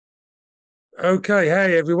Okay,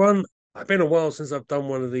 hey everyone. It's been a while since I've done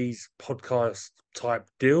one of these podcast type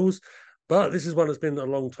deals, but this is one that's been a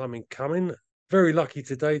long time in coming. Very lucky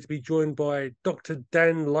today to be joined by Dr.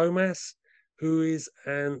 Dan Lomas, who is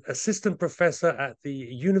an assistant professor at the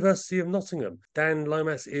University of Nottingham. Dan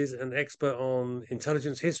Lomas is an expert on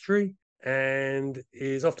intelligence history and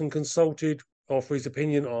is often consulted or for his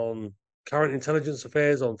opinion on current intelligence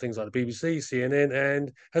affairs on things like the BBC, CNN,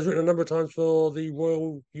 and has written a number of times for the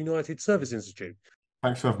Royal United Service Institute.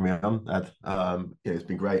 Thanks for having me on, Ed. Yeah, it's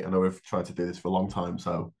been great. I know we've tried to do this for a long time,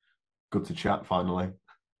 so good to chat finally.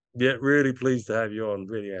 Yeah, really pleased to have you on.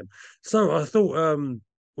 Really am. So I thought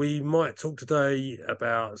we might talk today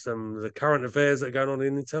about some of the current affairs that are going on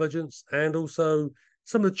in intelligence and also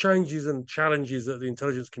some of the changes and challenges that the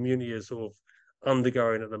intelligence community is sort of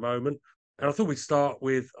undergoing at the moment. And I thought we'd start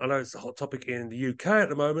with, I know it's a hot topic in the UK at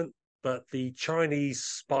the moment, but the Chinese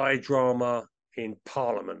spy drama in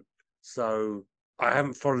Parliament. So I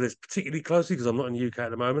haven't followed this particularly closely because I'm not in the UK at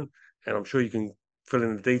the moment, and I'm sure you can fill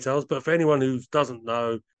in the details. But for anyone who doesn't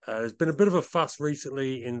know, there's been a bit of a fuss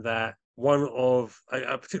recently in that one of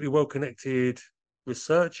a particularly well-connected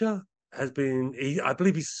researcher has been, I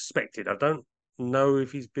believe he's suspected. I don't know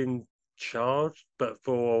if he's been charged, but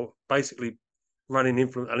for basically running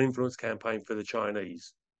an influence campaign for the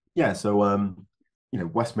Chinese. Yeah, so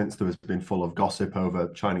Westminster has been full of gossip over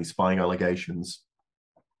Chinese spying allegations.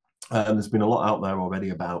 And there's been a lot out there already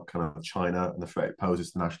about kind of China and the threat it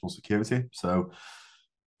poses to national security. So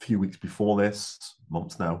a few weeks before this,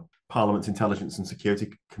 months now, Parliament's Intelligence and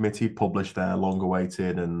Security Committee published their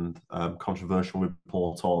long-awaited and controversial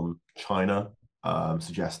report on China,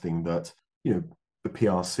 suggesting that the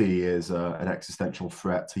PRC is an existential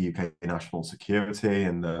threat to UK national security,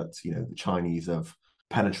 and that the Chinese have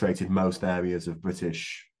penetrated most areas of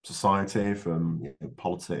British society, from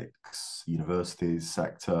politics, universities,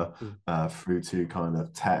 sector, Mm. through to kind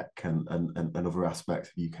of tech and other aspects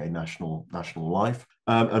of UK national life.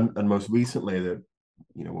 And most recently,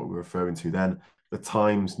 what we're referring to then, the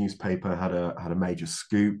Times newspaper had a major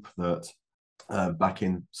scoop that back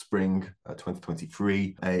in spring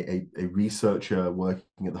 2023, a researcher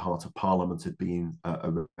working at the heart of Parliament had been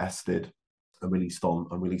arrested and released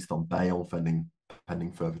on bail,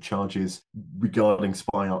 pending further charges regarding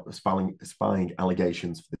spying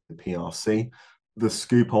allegations for the PRC. The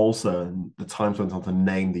scoop also, and the Times went on to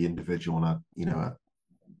name the individual, and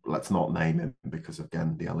let's not name him because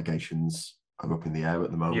again the allegations are up in the air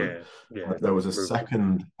at the moment. Yeah, yeah, There no, was a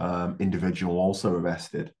second individual also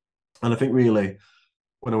arrested, and I think really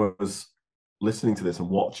when I was listening to this and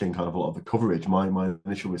watching kind of a lot of the coverage, my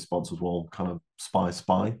initial response was, well, kind of spy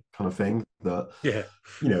kind of thing. That yeah.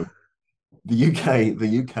 you know the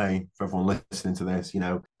UK, for everyone listening to this,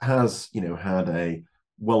 has had a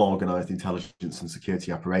well-organized intelligence and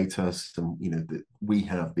security apparatus, and that we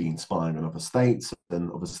have been spying on other states,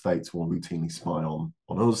 and other states will routinely spy on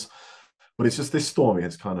us. But it's just this story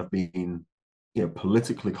has kind of been,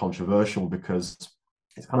 politically controversial because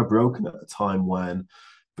it's kind of broken at a time when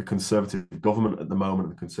the Conservative government at the moment,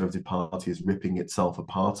 the Conservative Party, is ripping itself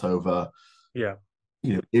apart over, Yeah.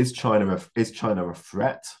 is China a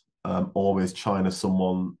threat, or is China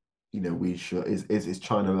someone, we should is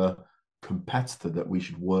China a competitor that we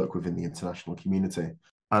should work with in the international community?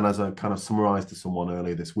 And as I kind of summarized to someone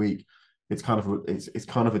earlier this week, it's kind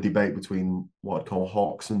of a debate between what I'd call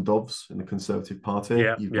hawks and doves in the Conservative Party.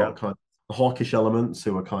 Yeah, You've yeah. got kind of the hawkish elements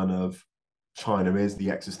who are kind of, China is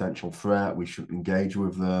the existential threat, we shouldn't engage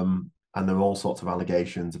with them. And there are all sorts of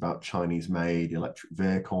allegations about Chinese made electric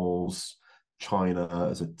vehicles, China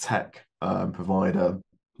as a tech provider,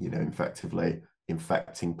 effectively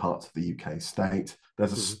infecting parts of the UK state.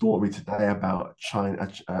 There's a Mhm. story today about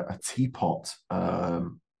China, a teapot,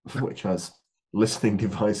 which has listening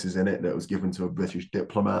devices in it that was given to a British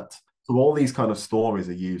diplomat. So all these kind of stories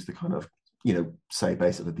are used to kind of, say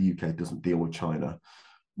basically the UK doesn't deal with China.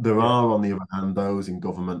 There Yeah. are, on the other hand, those in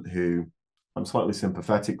government who I'm slightly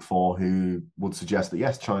sympathetic for, who would suggest that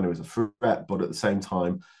yes, China is a threat, but at the same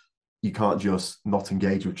time, you can't just not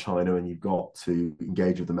engage with China, and you've got to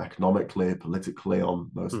engage with them economically, politically, on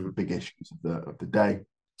most of the Mhm. big issues of the day.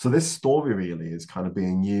 So this story really is kind of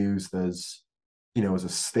being used as, as a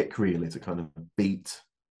stick really to kind of beat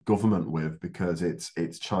government with, because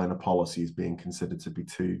it's China policy is being considered to be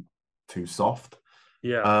too soft.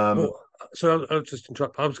 Yeah. Um, Well, so I'll just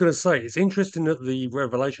interrupt. I was going to say it's interesting that the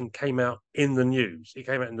revelation came out in the news. It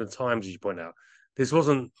came out in the Times, as you point out. This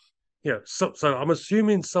wasn't, so I'm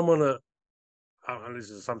assuming someone and this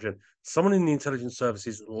is an assumption, someone in the intelligence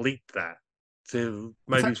services leaked that to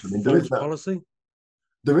maybe Potentially, I mean, there is force that. policy.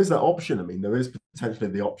 there is that option. I mean, there is potentially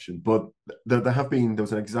the option, but there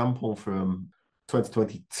was an example from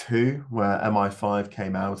 2022 where MI5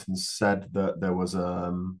 came out and said that there was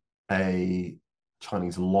a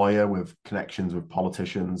Chinese lawyer with connections with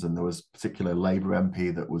politicians, and there was a particular Labour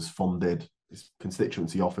MP that was funded. His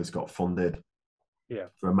constituency office got funded Yeah,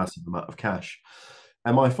 for a massive amount of cash.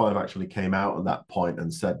 MI5 actually came out at that point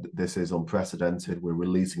and said that this is unprecedented. We're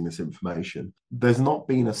releasing this information. There's not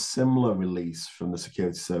been a similar release from the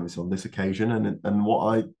security service on this occasion, and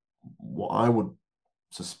what I would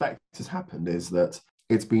suspect has happened is that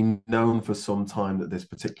it's been known for some time that this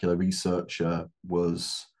particular researcher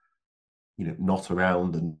was, not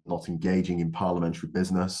around and not engaging in parliamentary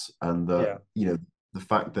business, and that yeah, the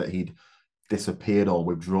fact that he'd disappeared or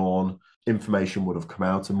withdrawn, information would have come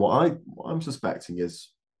out. And what I'm suspecting is,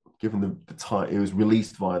 given the time it was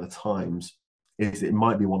released via the Times, is it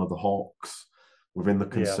might be one of the hawks within the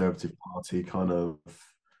yeah. Conservative Party kind of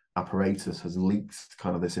apparatus has leaked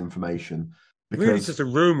kind of this information Really, because just a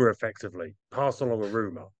rumor, effectively passed along a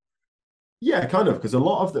rumor. yeah, kind of, because a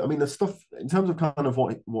lot of the stuff in terms of kind of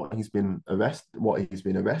what he's been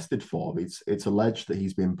arrested for, it's alleged that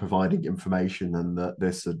he's been providing information and that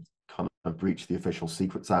this had kind of breached the Official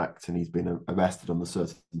Secrets Act, and he's been arrested on the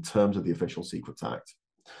certain terms of the Official Secrets Act.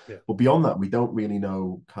 Yeah, But beyond that, we don't really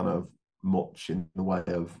know kind of much in the way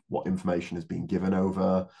of what information has been given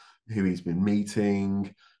over, who he's been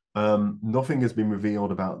meeting. Nothing has been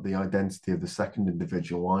revealed about the identity of the second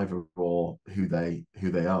individual either, or who they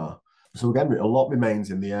are. So again, a lot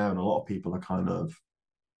remains in the air, and a lot of people are kind of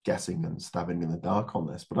guessing and stabbing in the dark on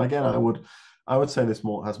this. But again, I would say this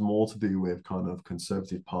has more to do with kind of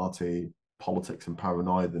Conservative Party politics and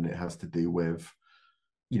paranoia than it has to do with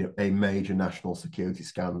a major national security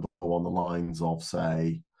scandal on the lines of,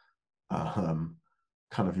 say,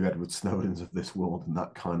 kind of your Edward Snowdens of this world and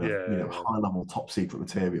that kind of yeah, high level top secret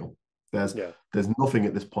material. There's yeah. there's nothing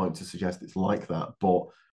at this point to suggest it's like that, but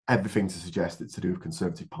everything to suggest it's to do with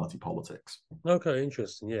Conservative Party politics. Okay,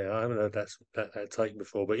 interesting. Yeah, I haven't heard that take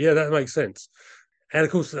before, but yeah, that makes sense. And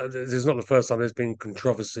of course, this is not the first time there's been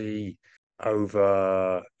controversy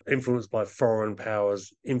over influence by foreign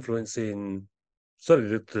powers influencing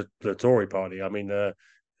certainly the Tory party. I mean, there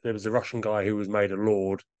was a Russian guy who was made a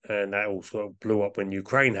lord, and that all sort of blew up when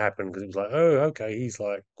Ukraine happened because it was like, oh, okay, he's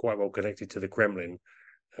like quite well connected to the Kremlin.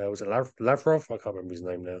 Was it Lavrov? I can't remember his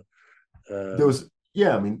name now. There Um, was,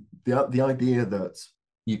 yeah, I mean, the idea that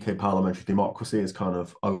UK parliamentary democracy is kind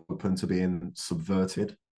of open to being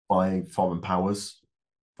subverted by foreign powers,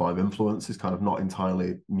 by influence, is kind of not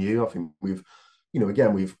entirely new. I think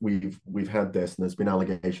again, we've had this, and there's been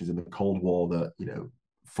allegations in the Cold War that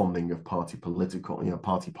funding of party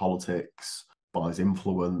politics buys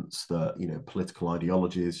influence, that political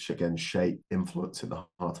ideologies again shape influence in the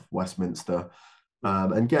heart of Westminster.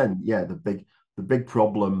 And again, yeah, the big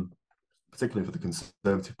problem, particularly for the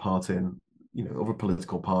Conservative Party and other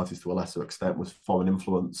political parties to a lesser extent, was foreign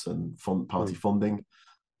influence and party mm, funding.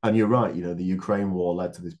 And you're right, the Ukraine war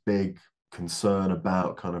led to this big concern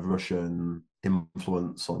about kind of Russian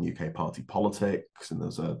influence on UK party politics, and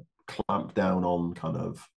there's a clampdown on kind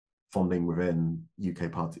of funding within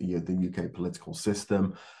UK party, the UK political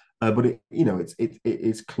system. But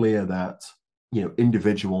it's clear that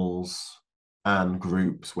individuals and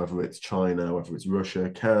groups, whether it's China, whether it's Russia,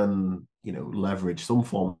 can leverage some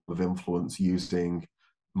form of influence using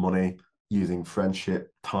money, using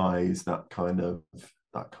friendship ties, that kind of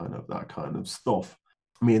stuff.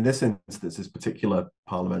 I mean, in this instance, this particular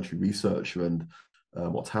parliamentary researcher and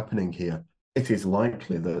what's happening here, it is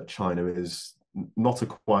likely that China is not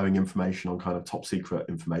acquiring information on kind of top secret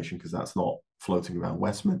information, because that's not floating around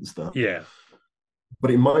Westminster. yeah,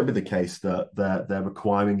 But it might be the case that they're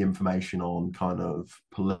acquiring information on kind of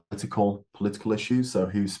political issues. So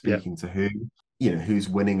who's yeah, speaking to who, who's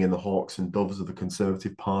winning in the Hawks and Doves of the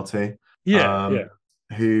Conservative Party, yeah, um, yeah,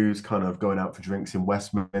 who's kind of going out for drinks in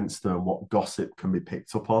Westminster, and what gossip can be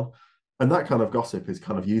picked up on. And that kind of gossip is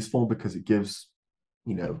kind of useful because it gives,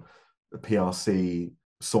 the PRC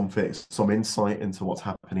some insight into what's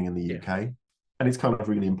happening in the yeah. UK. And it's kind of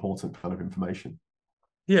really important kind of information.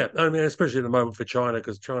 Yeah, I mean, especially at the moment for China,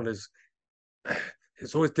 because China's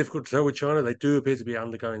it's always difficult to tell with China. They do appear to be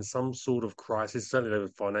undergoing some sort of crisis, certainly a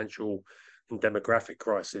financial and demographic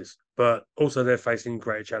crisis, but also they're facing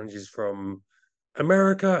greater challenges from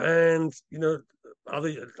America and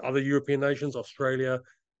other European nations, Australia.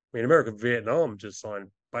 I mean, America and Vietnam just signed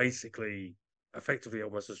basically, effectively,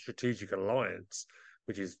 almost a strategic alliance,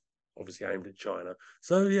 which is obviously aimed at China.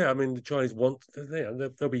 So yeah, I mean, the Chinese want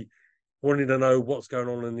they'll be wanting to know what's going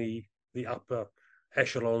on in the upper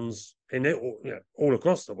echelons in it, all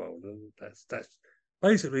across the world, and that's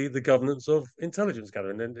basically the governance of intelligence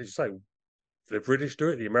gathering. And as you say, the British do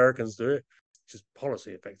it, the Americans do it, just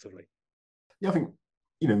policy effectively. Yeah, I think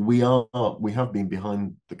we have been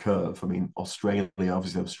behind the curve. I mean, Australia,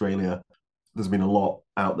 there's been a lot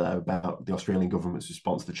out there about the Australian government's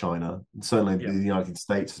response to China. And certainly, Yeah, the United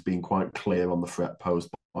States has been quite clear on the threat posed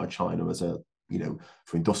by China as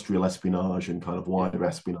for industrial espionage and kind of yeah, wider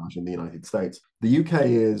espionage in the United States. The UK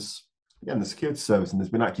is, again, the security service, and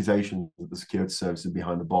there's been accusations that the security service is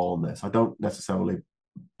behind the ball on this. I don't necessarily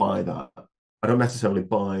buy that. I don't necessarily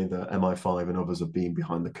buy that MI5 and others are being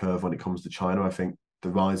behind the curve when it comes to China. I think the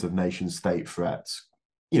rise of nation state threats,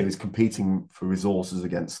 is competing for resources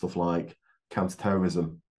against stuff like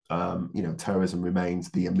counterterrorism. Terrorism remains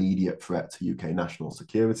the immediate threat to UK national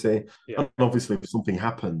security. yeah, And obviously, if something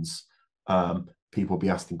happens, people will be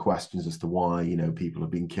asking questions as to why, people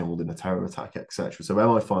have been killed in a terror attack, etc. So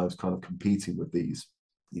MI5 is kind of competing with these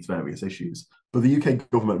various issues. But the UK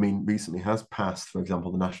government, I mean, recently has passed, for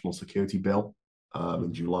example, the National Security Bill in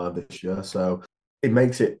mm-hmm. July of this year. So it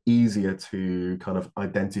makes it easier to kind of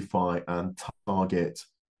identify and target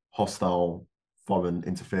hostile foreign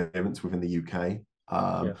interference within the UK.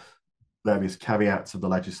 Yeah, Various caveats of the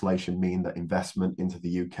legislation mean that investment into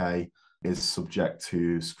the UK is subject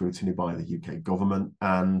to scrutiny by the UK government.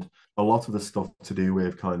 And a lot of the stuff to do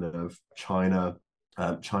with kind of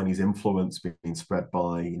Chinese influence being spread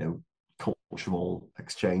by, cultural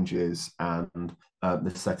exchanges and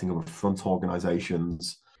the setting of front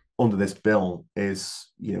organizations under this bill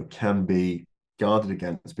is, can be guarded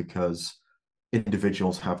against because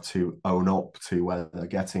individuals have to own up to where they're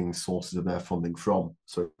getting sources of their funding from.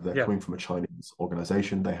 So if they're yeah, coming from a Chinese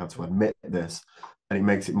organization, they have to admit this, and it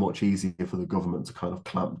makes it much easier for the government to kind of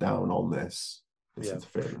clamp down on this yeah. So,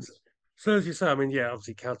 interference. so as you say, I mean, yeah,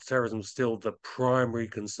 obviously counterterrorism is still the primary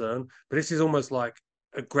concern, but this is almost like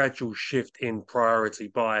a gradual shift in priority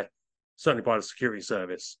by certainly by the security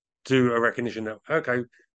service to a recognition that okay,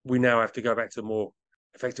 we now have to go back to more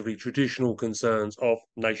effectively traditional concerns of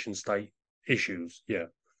nation state issues. Yeah,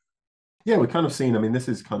 Yeah, we're kind of seeing. I mean, this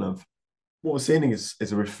is kind of what we're seeing is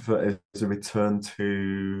a return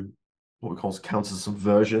to what we call counter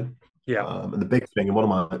subversion. yeah, And the big thing, and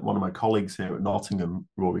one of my colleagues here at Nottingham,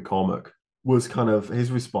 Rory Cormack, was kind of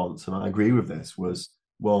his response, and I agree with this, was,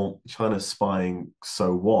 well, China's spying,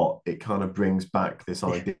 so what? It kind of brings back this yeah,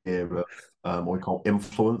 idea of what we call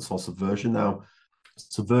influence or subversion. Now,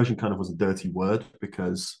 subversion kind of was a dirty word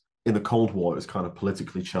because in the Cold War it was kind of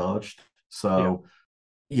politically charged. yeah, So,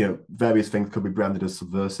 various things could be branded as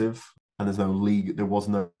subversive, and there was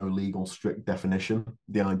no legal strict definition.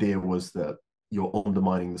 The idea was that you're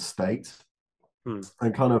undermining the state, hmm,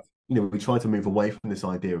 and kind of, we try to move away from this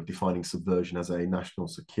idea of defining subversion as a national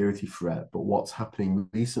security threat. But what's happening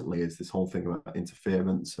recently is this whole thing about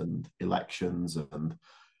interference and elections and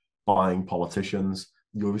buying politicians.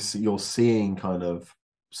 You're seeing kind of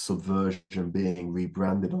subversion being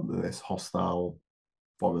rebranded under this hostile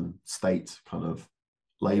foreign state kind of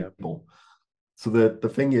yeah, label. So the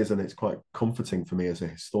thing is, and it's quite comforting for me as a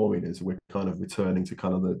historian, is we're kind of returning to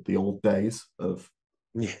kind of the old days of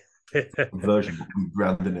yeah. version,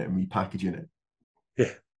 rebranding it and repackaging it.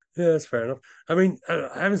 Yeah, yeah, that's fair enough. I mean,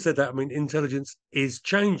 having said that, I mean, intelligence is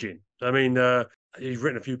changing. I mean, you've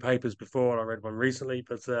written a few papers before, and I read one recently,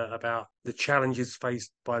 but about the challenges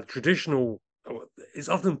faced by traditional. It's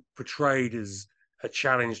often portrayed as a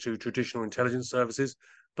challenge to traditional intelligence services,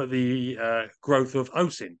 but the growth of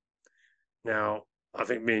OSINT. Now, I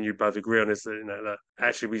think me and you both agree on this. That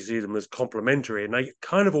actually we see them as complementary, and they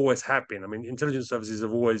kind of always have been. I mean, intelligence services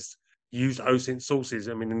have always used OSINT sources.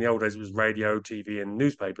 I mean, in the old days it was radio, TV, and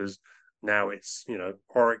newspapers. Now it's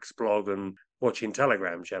Oryx blog and watching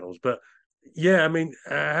Telegram channels. But yeah, I mean,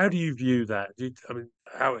 how do you view that? I mean,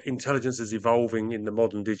 how intelligence is evolving in the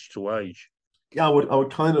modern digital age? Yeah, I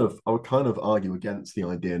would kind of argue against the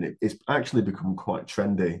idea, and it's actually become quite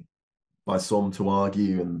trendy by some to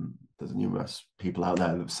argue, and there's numerous people out there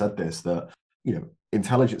that have said this, that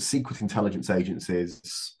secret intelligence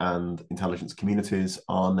agencies and intelligence communities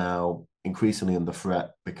are now increasingly under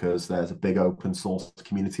threat because there's a big open source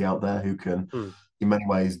community out there who can, Hmm, in many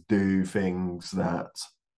ways, do things that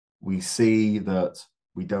we see that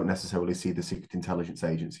we don't necessarily see the secret intelligence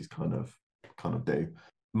agencies kind of do.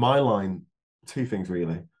 My line, two things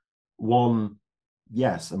really. One,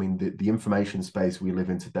 yes, I mean the information space we live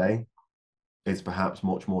in today is perhaps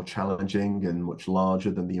much more challenging and much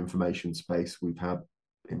larger than the information space we've had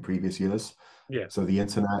in previous years. yeah, So the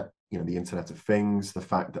internet of things, the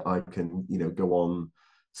fact that I can, go on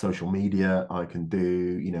social media, I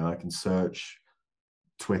can search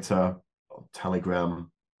Twitter,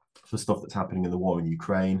 Telegram for stuff that's happening in the war in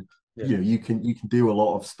Ukraine. Yeah. you can do a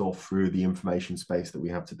lot of stuff through the information space that we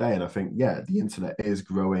have today. And I think, yeah, the internet is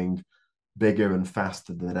growing bigger and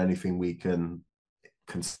faster than anything we can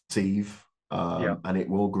conceive. Yeah. And it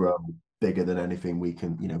will grow bigger than anything we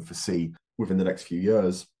can, foresee within the next few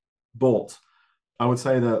years. But I would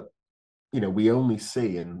say that, we only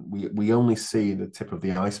see the tip of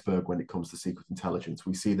the iceberg when it comes to secret intelligence.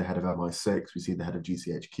 We see the head of MI6, we see the head of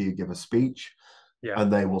GCHQ give a speech, Yeah.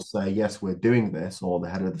 and they will say, yes, we're doing this, or the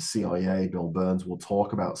head of the CIA, Bill Burns, will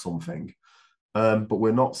talk about something. But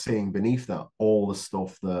we're not seeing beneath that all the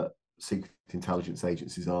stuff that secret intelligence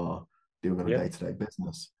agencies are doing on a Yeah. day-to-day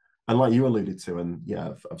business. And like you alluded to, and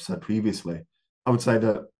yeah, I've said previously, I would say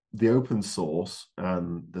that the open source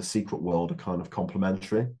and the secret world are kind of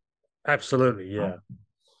complementary. Absolutely. Yeah.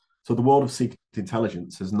 So the world of secret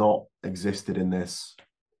intelligence has not existed in this.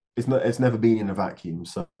 It's never been in a vacuum.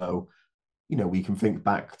 So we can think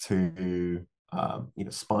back to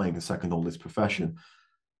spying, a second oldest profession,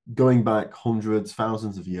 going back hundreds,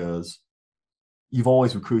 thousands of years. You've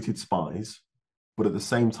always recruited spies, but at the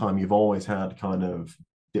same time, you've always had kind of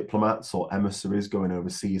diplomats or emissaries going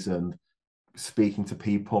overseas and speaking to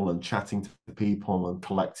people and chatting to people and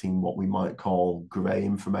collecting what we might call grey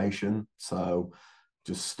information. So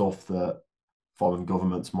just stuff that foreign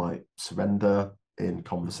governments might surrender in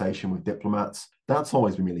conversation with diplomats. That's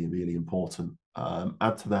always been really, really important.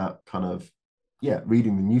 Add to that kind of, yeah,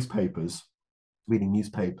 reading newspapers,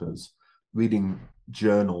 reading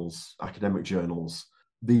journals, academic journals.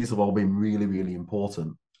 These have all been really, really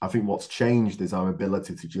important. I think what's changed is our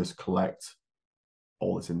ability to just collect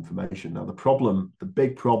all this information. Now, the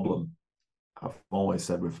big problem I've always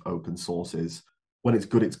said with open source is when it's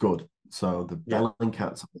good, it's good. So the Yeah.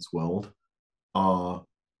 Bellingcats of this world are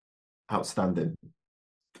outstanding.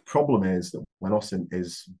 The problem is that when OSINT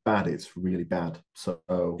is bad, it's really bad. So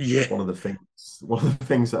Yeah. one of the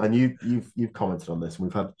things that, and you've commented on this, and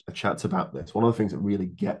we've had a chat about this. One of the things that really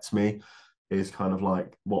gets me is kind of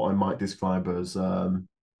like what I might describe as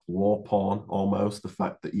war porn almost. The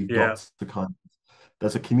fact that you've Yeah. got to kind of,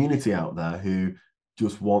 there's a community out there who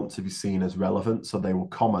just want to be seen as relevant, so they will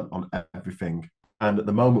comment on everything. And at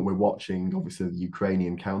the moment, we're watching obviously the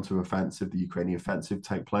Ukrainian counter-offensive, the Ukrainian offensive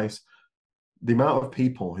take place. The amount of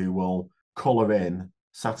people who will color in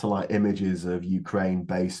satellite images of Ukraine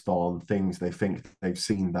based on things they think they've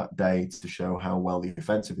seen that day to show how well the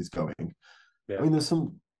offensive is going. I Yeah. mean, there's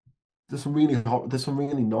some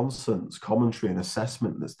really nonsense commentary and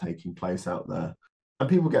assessment that's taking place out there, and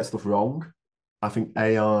people get stuff wrong. I think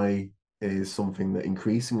AI is something that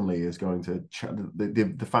increasingly is going to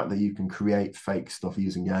the fact that you can create fake stuff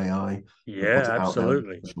using AI and Yeah. put it out there on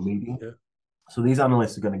Absolutely. social media. Yeah. So these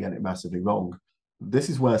analysts are going to get it massively wrong. This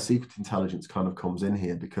is where secret intelligence kind of comes in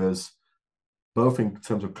here, because both in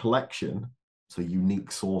terms of collection, so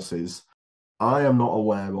unique sources, I am not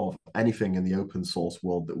aware of anything in the open source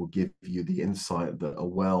world that will give you the insight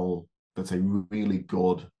that's a really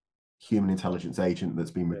good human intelligence agent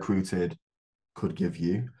that's been Yeah. recruited could give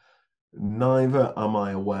you. Neither am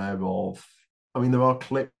I aware of. I mean, there are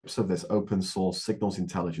clips of this open source signals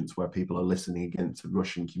intelligence where people are listening again to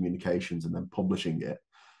Russian communications and then publishing it.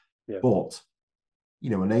 Yeah. But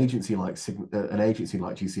an agency like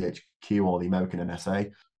GCHQ or the American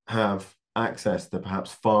NSA have access to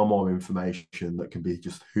perhaps far more information that can be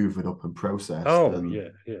just hoovered up and processed Oh, than yeah.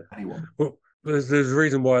 Yeah. anyone. Well, there's a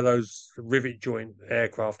reason why those rivet joint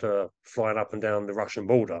aircraft are flying up and down the Russian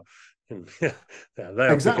border. And yeah, they are picking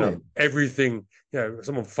up Exactly. everything.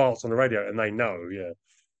 Someone farts on the radio and they know. Yeah.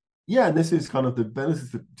 Yeah, and this is kind of the ability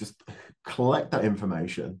to just collect that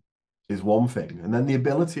information is one thing. And then the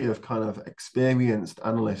ability of kind of experienced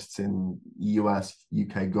analysts in US,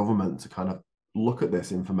 UK government to kind of look at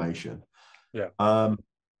this information Yeah. um,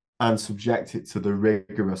 and subject it to the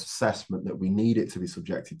rigorous assessment that we need it to be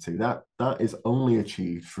subjected to. That is only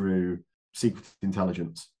achieved through secret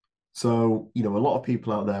intelligence. So, a lot of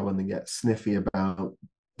people out there, when they get sniffy about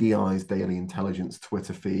DI's daily intelligence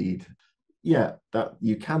Twitter feed, yeah, that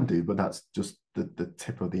you can do, but that's just the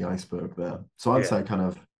tip of the iceberg there. So I'd Yeah. say kind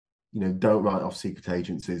of, don't write off secret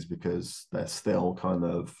agencies because they're still kind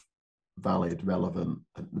of valid, relevant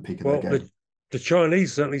at the peak of their Well, game. the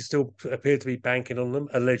Chinese certainly still appear to be banking on them,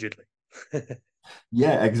 allegedly.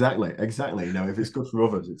 Yeah, exactly, exactly. If it's good for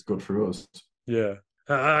others, it's good for us. Yeah.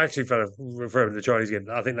 I actually kind of referring to the Chinese again.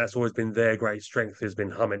 I think that's always been their great strength has been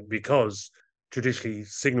humming because traditionally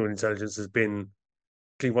signal intelligence has been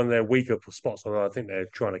one of their weaker spots. Although I think they're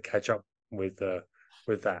trying to catch up with that.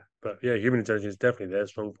 But yeah, human intelligence is definitely their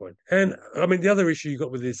strong point. And I mean, the other issue you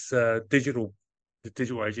got with this the digital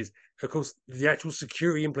age is, of course, the actual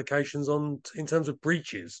security implications on in terms of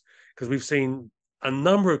breaches because we've seen a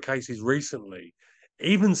number of cases recently,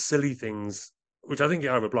 even silly things, which I think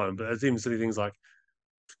are overblown, but there's even silly things like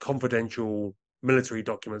confidential military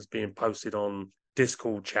documents being posted on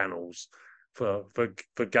Discord channels for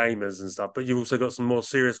gamers and stuff. But you've also got some more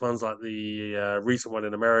serious ones like the recent one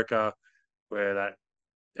in America where that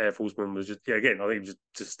Air Forceman was just, yeah, again, I think he was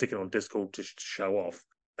just sticking on Discord to show off.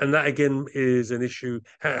 And that again is an issue.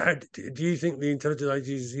 Do you think the intelligence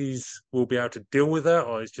agencies will be able to deal with that,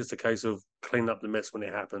 or it's just a case of clean up the mess when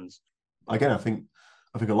it happens? Again, I think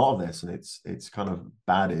a lot of this, and it's kind of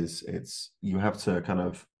bad, is it's you have to kind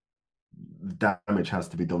of the damage has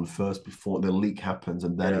to be done first before the leak happens,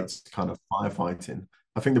 and then Yeah, it's kind of firefighting.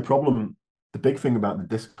 I think the big thing about the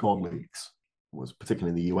Discord leaks was,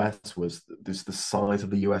 particularly in the US, was this the size of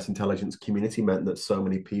the US intelligence community meant that so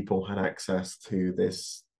many people had access to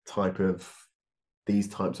these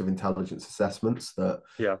types of intelligence assessments that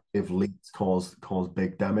yeah, if leaks cause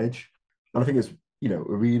big damage. And I think it's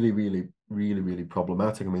really, really, really, really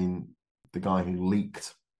problematic. I mean, the guy who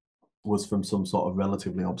leaked was from some sort of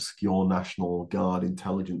relatively obscure National Guard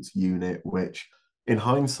intelligence unit, which in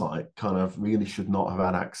hindsight kind of really should not have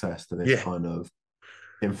had access to this yeah, kind of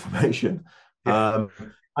information. yeah,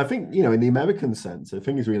 I think, in the American sense, I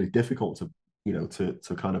think it's really difficult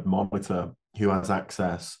to kind of monitor who has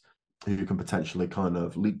access, who can potentially kind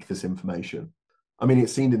of leak this information. I mean, it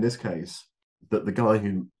seemed in this case that the guy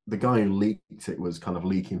who leaked it was kind of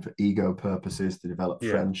leaking for ego purposes to develop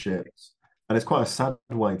yeah. friendships. And it's quite a sad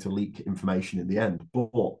way to leak information in the end. But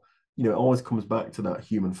it always comes back to that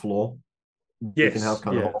human flaw. You can have Yes,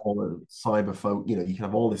 kind of yeah, all the cyber folk, you can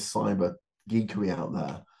have all this cyber geekery out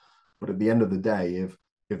there. But at the end of the day, if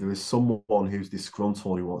there is someone who's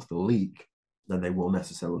disgruntled who wants to leak, then they will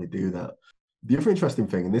necessarily do that. The other interesting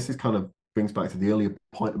thing, and this is kind of brings back to the earlier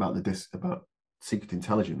point about about secret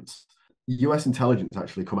intelligence. US intelligence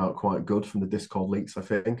actually come out quite good from the Discord leaks, I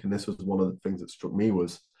think. And this was one of the things that struck me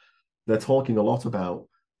was they're talking a lot about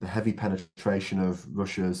the heavy penetration of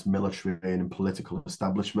Russia's military and political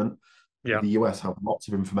establishment. yeah. The US have lots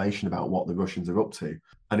of information about what the Russians are up to.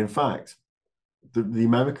 And in fact, the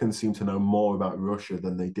Americans seem to know more about Russia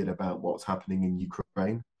than they did about what's happening in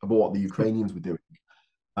Ukraine, about what the Ukrainians were doing,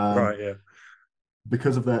 Right, um, yeah,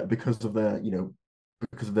 because of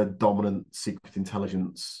their dominant secret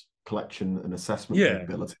intelligence collection and assessment yeah.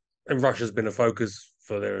 capability. And Russia's been a focus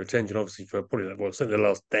for their attention, obviously, for probably certainly the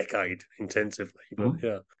last decade intensively. But Mm-hmm.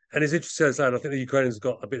 yeah, and it's interesting to say, I think the Ukrainians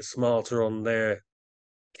got a bit smarter on their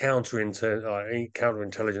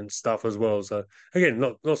counterintelligence stuff as well. So again,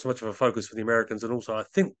 not so much of a focus for the Americans, and also I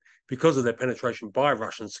think because of their penetration by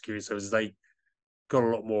Russian security services, they got a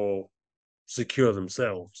lot more secure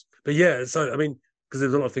themselves. But yeah, so I mean, because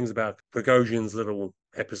there's a lot of things about Prigozhin's little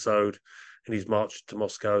episode in his march to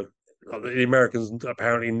Moscow. Like the Americans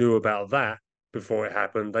apparently knew about that before it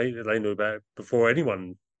happened. They knew about it before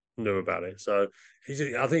anyone knew about it. So I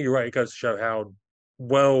think you're right. It goes to show how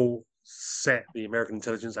well set the American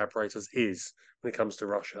intelligence apparatus is when it comes to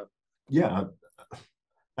Russia. Yeah,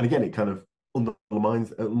 and again, it kind of underlines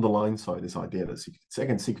this idea that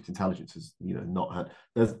secret intelligence is not had.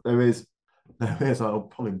 There is I'll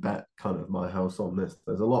probably bet kind of my house on this.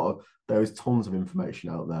 There is tons of information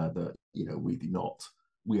out there that we do not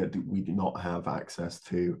have access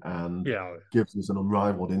to, and Yeah, gives us an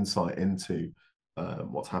unrivaled insight into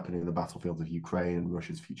what's happening in the battlefield of Ukraine and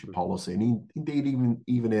Russia's future policy, and indeed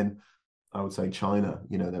even in, I would say, China.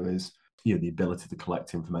 There is the ability to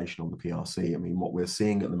collect information on the PRC. I mean, what we're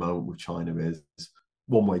seeing at the moment with China is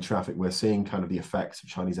one-way traffic. We're seeing kind of the effects of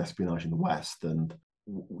Chinese espionage in the West, and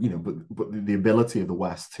but the ability of the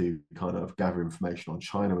West to kind of gather information on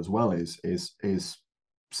China as well is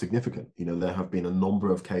significant. There have been a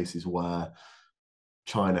number of cases where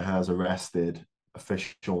China has arrested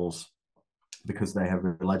officials because they have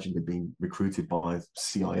allegedly been recruited by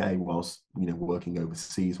CIA whilst working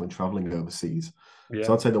overseas when traveling overseas. yeah.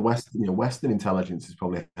 So I'd say the Western intelligence is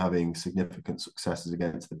probably having significant successes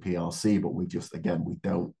against the PRC, but we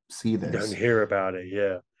don't see You don't this. hear about it.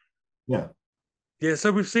 Yeah. Yeah, Yeah,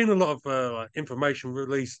 so we've seen a lot of information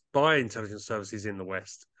released by intelligence services in the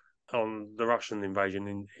West on the Russian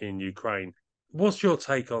invasion in Ukraine. What's your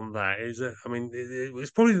take on that? I mean,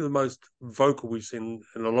 it's probably the most vocal we've seen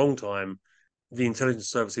in a long time, the intelligence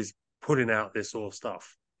services putting out this sort of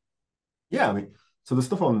stuff. yeah. I mean, so the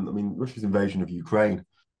stuff on, I mean, Russia's invasion of Ukraine.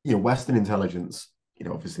 Western intelligence.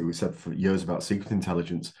 Obviously, we said for years about secret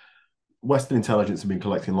intelligence. Western intelligence have been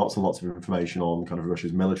collecting lots and lots of information on kind of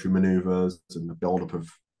Russia's military maneuvers and the buildup of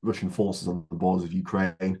Russian forces on the borders of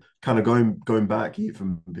Ukraine, kind of going back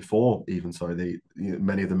even before, even sorry,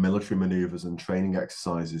 many of the military maneuvers and training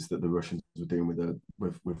exercises that the Russians were doing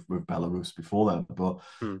with Belarus before that. But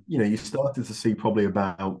Hmm. you started to see probably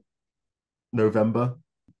about November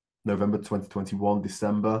November 2021,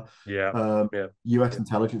 December, Yeah. Yeah. US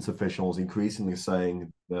intelligence officials increasingly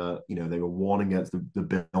saying that, they were warning against the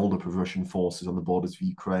buildup of Russian forces on the borders of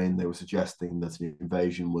Ukraine. They were suggesting that an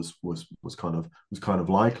invasion was kind of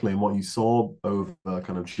likely. And what you saw over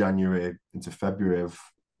kind of January into February of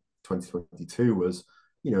 2022 was,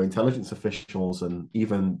 intelligence officials and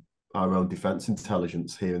even our own defense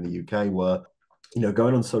intelligence here in the UK were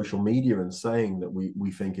going on social media and saying that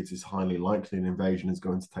we think it is highly likely an invasion is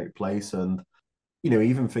going to take place. And,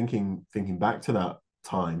 even thinking back to that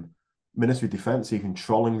time, Ministry of Defense even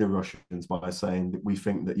trolling the Russians by saying that we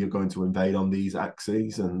think that you're going to invade on these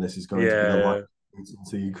axes and this is going to be the line Yeah.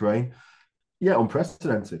 into Ukraine. Yeah,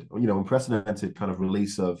 unprecedented kind of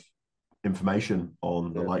release of information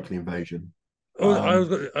on the Yeah. likely invasion. I always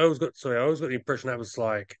got the impression that was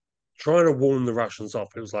like trying to warn the Russians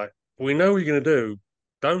off. It was like, we know what you're going to do.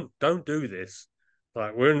 Don't do this.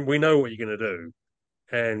 Like we know what you're going to do.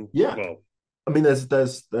 And Yeah, well, I mean, there's,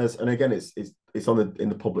 and again, it's on in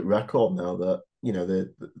the public record now that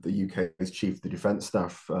the UK's chief of the defence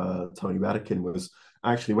staff, Tony Radakin,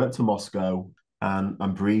 actually went to Moscow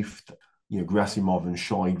and briefed Gerasimov and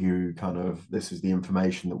Shoigu, kind of, this is the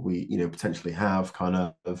information that we potentially have,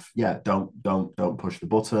 kind of, yeah, don't push the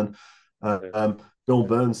button. yeah, Bill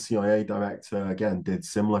Burns, CIA director, again did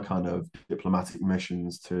similar kind of diplomatic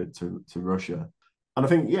missions to Russia, and I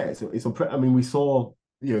think, yeah, I mean, we saw,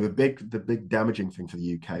 the big damaging thing for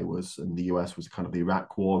the UK was, and the US, was kind of the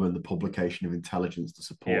Iraq War and the publication of intelligence to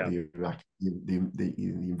support yeah, the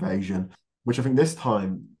invasion. Which I think this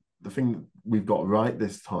time, the thing we've got right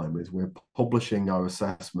this time is we're publishing our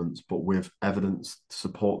assessments, but with evidence to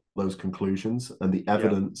support those conclusions. And the yeah,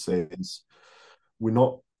 evidence is we're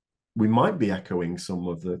not. We might be echoing some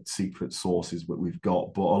of the secret sources that we've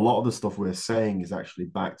got, but a lot of the stuff we're saying is actually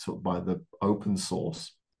backed up by the open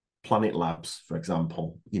source Planet Labs, for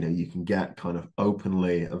example. You can get kind of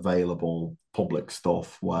openly available public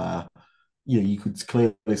stuff where you could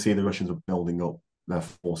clearly see the Russians were building up their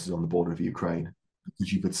forces on the border of Ukraine,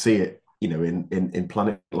 because you could see it, in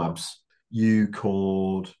Planet Labs. You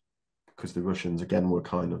could, because the Russians again were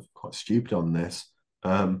kind of quite stupid on this.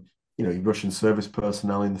 Russian service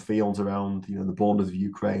personnel in the fields around, the borders of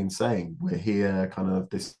Ukraine, saying, "We're here, kind of,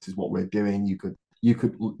 this is what we're doing." You could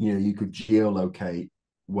geolocate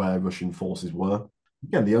where Russian forces were.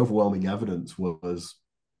 Again, the overwhelming evidence was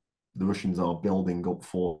the Russians are building up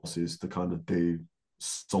forces to kind of do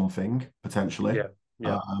something potentially. yeah,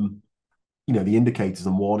 yeah, Um, the indicators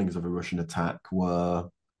and warnings of a Russian attack were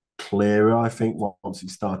clearer, I think, once it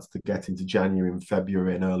started to get into January and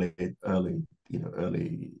February and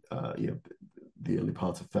the early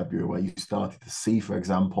part of February, where you started to see, for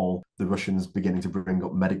example, the Russians beginning to bring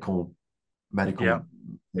up medical yeah, yeah,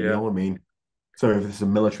 material. I mean, so if it's a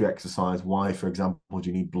military exercise, why, for example, do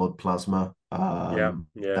you need blood plasma? yeah,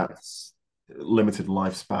 yeah, That's limited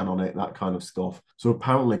lifespan on it, that kind of stuff. So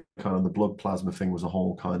apparently, kind of the blood plasma thing was a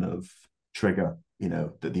whole kind of trigger,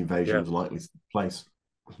 that the invasion yeah, was likely to take place.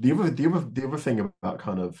 The other thing about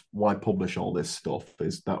kind of why publish all this stuff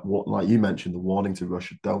is that, what, like you mentioned, the warning to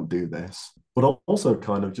Russia, don't do this, but also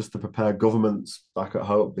kind of just to prepare governments back at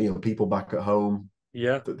home, people back at home,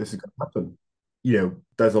 yeah, that this is going to happen.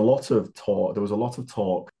 There's a lot of talk. There was a lot of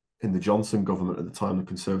talk in the Johnson government at the time, the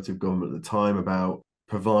Conservative government at the time, about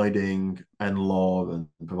providing NLAW and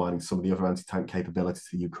providing some of the other anti-tank capabilities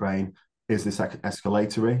to Ukraine. Is this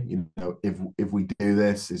escalatory? If we do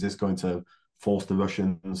this, is this going to force the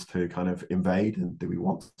Russians to kind of invade? And do we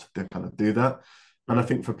want to kind of do that? And I mm,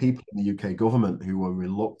 think for people in the UK government who were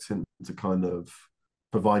reluctant to kind of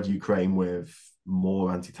provide Ukraine with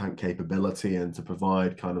more anti-tank capability and to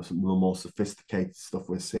provide kind of some of the more sophisticated stuff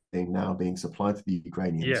we're seeing now being supplied to the yeah,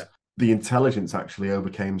 Ukrainians, the intelligence actually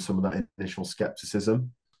overcame some of that initial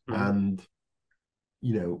skepticism. mm, And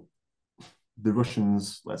you know, the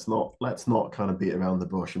Russians, let's not kind of beat around the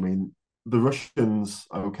bush. I mean, the Russians,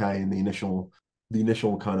 okay, in the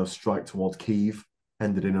initial kind of strike towards Kyiv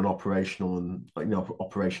ended in an operational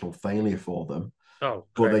failure for them. oh,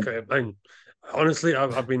 But okay, they okay. And honestly,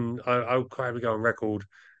 I'll quite go on record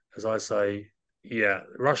as I say, yeah,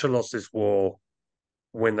 Russia lost this war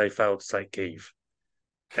when they failed to take Kiev.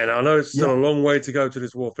 And I know it's still Yeah, a long way to go to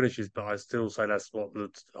this war finishes, but I still say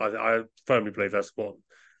I firmly believe that's what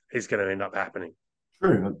is going to end up happening.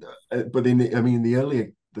 true. But the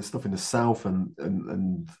earlier, the stuff in the south,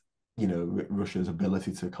 and Russia's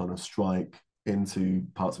ability to kind of strike into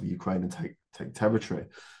parts of Ukraine and take territory.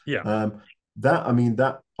 Yeah.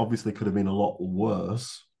 That obviously could have been a lot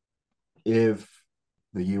worse if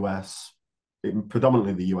the US,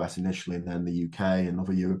 predominantly the US initially, and then the UK and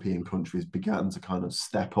other European countries began to kind of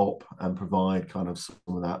step up and provide kind of some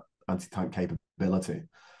of that anti-tank capability,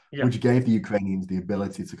 Yeah. which gave the Ukrainians the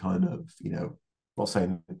ability to kind of, not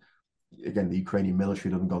saying, again, the Ukrainian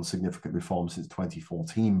military hasn't gone significant reform since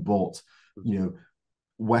 2014, but,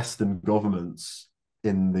 Western governments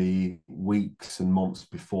in the weeks and months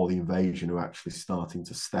before the invasion are actually starting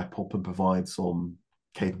to step up and provide some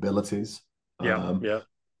capabilities, Yeah. um, Yeah.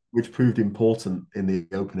 which proved important in the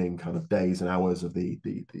opening kind of days and hours of the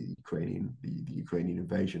Ukrainian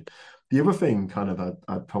invasion. The other thing, kind of,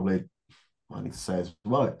 I need to say as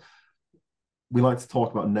well, we like to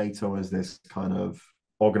talk about NATO as this kind of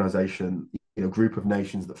organization, group of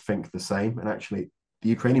nations that think the same, and actually, the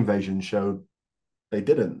Ukraine invasion showed they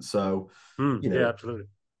didn't. So, Yeah, absolutely.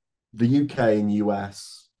 the UK and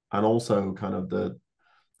US, and also kind of the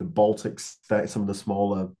Baltic states, some of the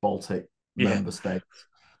smaller Baltic Yeah. member states,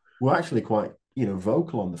 were actually quite,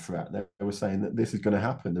 vocal on the threat. They were saying that this is going to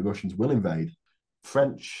happen. The Russians will invade.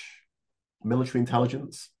 French military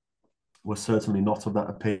intelligence was certainly not of that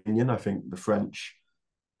opinion. I think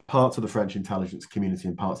parts of the French intelligence community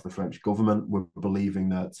and parts of the French government were believing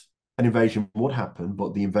that an invasion would happen,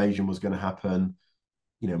 but the invasion was going to happen,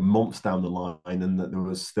 months down the line, and that there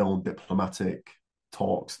was still diplomatic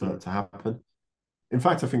talks to happen. In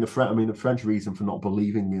fact, I think the French reason for not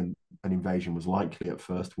believing in an invasion was likely at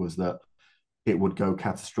first was that it would go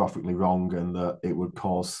catastrophically wrong and that it would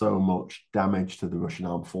cause so much damage to the Russian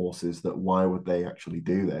armed forces that why would they actually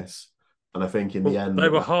do this? And I think in the Well, end they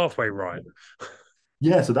were halfway right.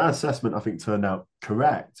 yeah, so that assessment I think turned out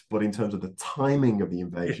correct, but in terms of the timing of the Yeah.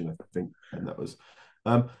 invasion, I think and that was,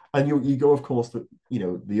 and you go of course to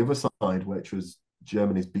the other side, which was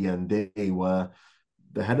Germany's BND, where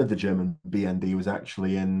the head of the German BND was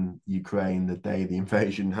actually in Ukraine the day the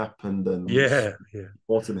invasion happened and was Yeah. Yeah.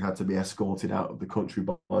 reportedly had to be escorted out of the country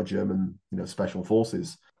by German special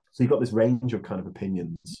forces. So you've got this range of kind of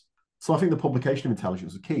opinions. So I think the publication of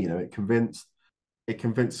intelligence was key. It convinced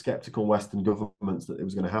skeptical Western governments that it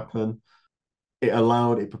was going to happen.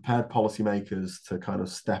 It prepared policymakers to kind of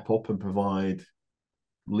step up and provide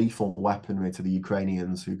lethal weaponry to the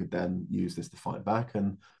Ukrainians who could then use this to fight back.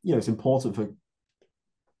 And, it's important for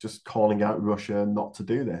just calling out Russia not to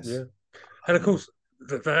do this. Yeah. And of course,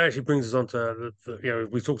 that actually brings us on to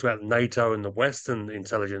we talked about NATO and the Western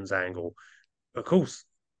intelligence angle. Of course,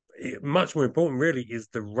 much more important, really, is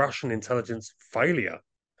the Russian intelligence failure.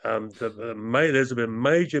 There's been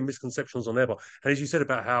major misconceptions on their part, and as you said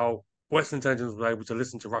about how Western intelligence was able to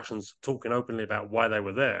listen to Russians talking openly about why they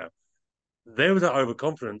were there was that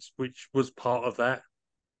overconfidence, which was part of that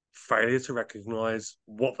failure to recognize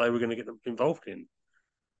what they were going to get them involved in.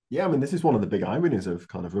 Yeah, this is one of the big ironies of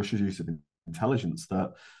kind of Russia's use of intelligence.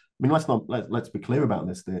 Let's be clear about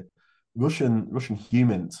this. The Russian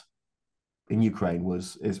HUMINT in Ukraine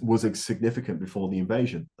was significant before the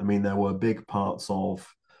invasion. There were big parts of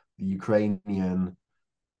the Ukrainian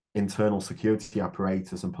internal security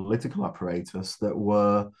apparatus and political apparatus that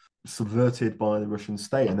were subverted by the Russian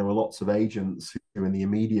state, and there were lots of agents who, in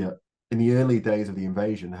the early days of the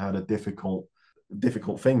invasion, had a difficult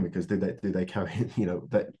thing because did they carry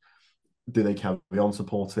that. Do they carry on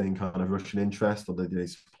supporting kind of Russian interests, or do they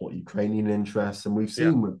support Ukrainian interests? And we've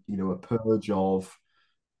Yeah, seen, a purge of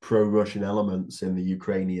pro-Russian elements in the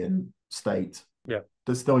Ukrainian state yeah,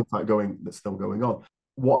 that's still going on.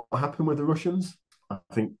 What happened with the Russians? I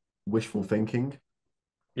think wishful thinking.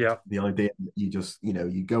 yeah. The idea that you just,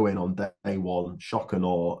 you go in on day one, shock and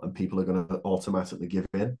awe, and people are going to automatically give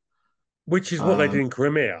in. Which is what they did Um, in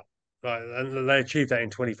Crimea. And they achieved that in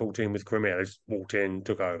 2014 with Crimea. They just walked in,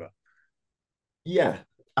 took over. Yeah,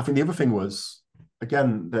 I think the other thing was,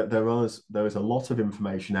 again, that there is a lot of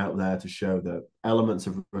information out there to show that elements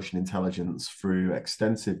of Russian intelligence, through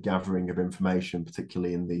extensive gathering of information,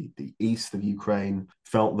 particularly in the east of Ukraine,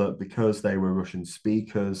 felt that because they were Russian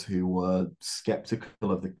speakers who were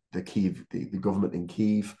skeptical of the government in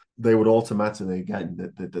Kyiv, they would automatically, again,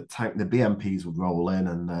 the BMPs would roll in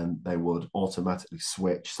and then they would automatically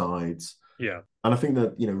switch sides. Yeah, And I think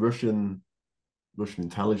that Russian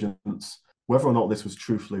intelligence, whether or not this was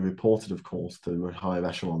truthfully reported, of course, to the higher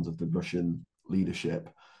echelons of the Russian leadership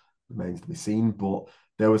remains to be seen. But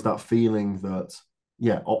there was that feeling that,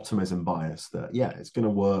 optimism bias, that, it's going to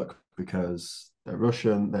work because they're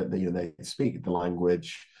Russian, that they speak the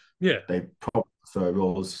language, yeah, they probably prefer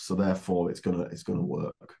us, so therefore it's gonna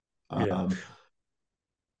work. yeah. Um,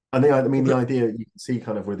 And I mean, the Okay. idea you can see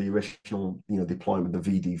kind of with the original, deployment of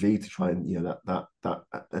the VDV to try and, that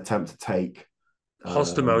attempt to take,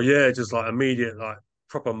 Hostomel, um, yeah, just like immediate, like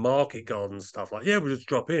proper market garden stuff. Like, yeah, we'll just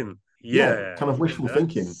drop in. yeah, Yeah, kind of yeah, wishful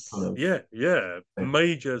thinking kind that's of yeah, thing.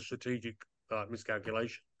 major strategic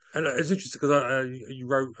miscalculation. And it's interesting because you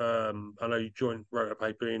wrote, I know you wrote a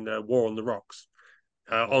paper in War on the Rocks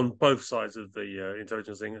on both sides of the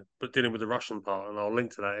intelligence thing, but dealing with the Russian part, and I'll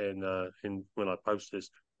link to that in when I post this.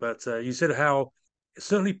 But you said how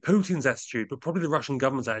certainly Putin's attitude, but probably the Russian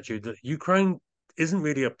government's attitude that Ukraine isn't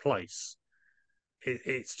really a place.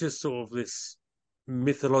 It's just sort of this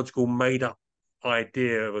mythological, made up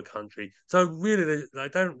idea of a country. So really,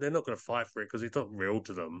 they're not going to fight for it because it's not real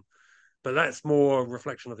to them. But that's more a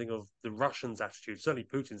reflection, I think, of the Russians' attitude, certainly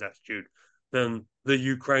Putin's attitude, than the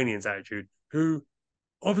Ukrainians' attitude, who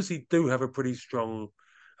obviously do have a pretty strong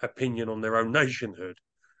opinion on their own nationhood.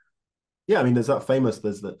 Yeah, I mean, there's that,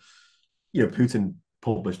 Putin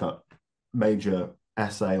published that major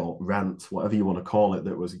essay or rant, whatever you want to call it,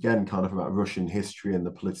 that was again kind of about Russian history and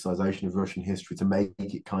the politicization of Russian history to make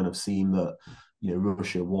it kind of seem that,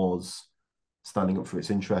 Russia was standing up for its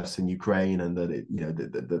interests in Ukraine and that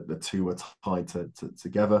the two were tied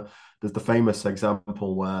together. There's the famous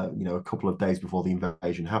example where, a couple of days before the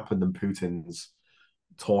invasion happened and Putin's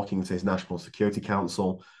talking to his National Security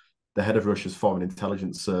Council, the head of Russia's foreign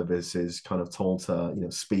intelligence service is kind of told to,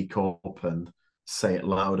 speak up and say it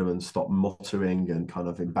louder and stop muttering and kind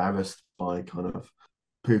of embarrassed by kind of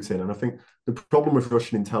Putin. And I think the problem with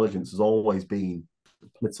Russian intelligence has always been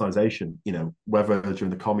politicization. Whether during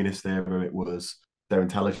the communist era it was their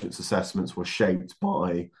intelligence assessments were shaped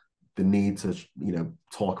by the need to,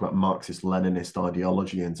 talk about Marxist Leninist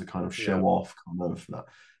ideology and to kind of show Yeah, off kind of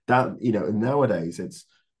that, nowadays it's,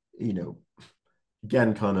 you know,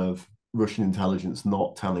 again, kind of Russian intelligence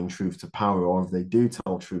not telling truth to power, or if they do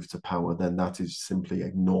tell truth to power, then that is simply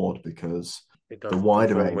ignored because it the doesn't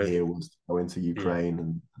wider conform aim with. here was to go into Yeah. Ukraine,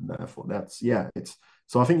 and therefore it's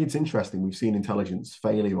so I think it's interesting. We've seen intelligence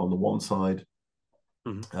failure on the one side,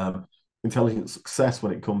 Mm-hmm. um, intelligence success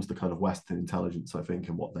when it comes to kind of Western intelligence, I think,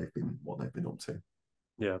 and what they've been up to.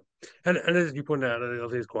 Yeah, and as you point out, I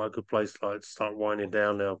think it's quite a good place to like start winding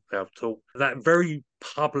down now. Our talk that very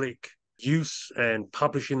public use and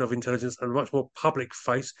publishing of intelligence and a much more public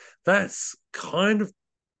face. That's kind of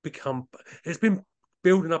become. It's been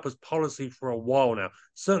building up as policy for a while now.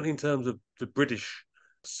 Certainly in terms of the British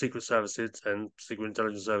secret services and secret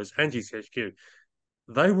intelligence service and GCHQ,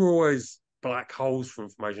 they were always black holes for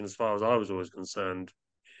information as far as I was always concerned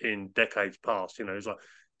in decades past. It's like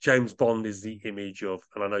James Bond is the image of,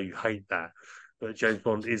 and I know you hate that, but James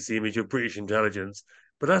Bond is the image of British intelligence.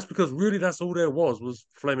 But that's because really that's all there was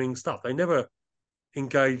Fleming stuff. They never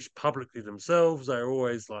engaged publicly themselves. They're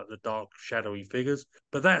always like the dark, shadowy figures.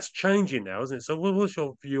 But that's changing now, isn't it? So what's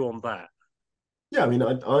your view on that? Yeah, I mean,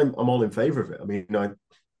 I'm all in favor of it. I mean,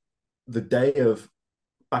 the day of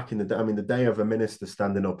back in the day, I mean, the day of a minister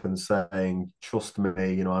standing up and saying, "Trust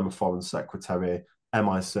me, I'm a foreign secretary.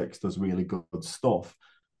 MI6 does really good stuff."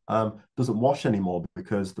 Doesn't wash anymore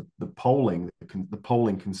because the polling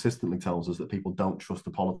consistently tells us that people don't trust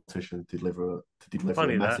the politician to deliver a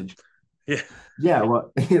Funny that. message. Yeah. Yeah,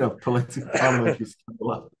 well, political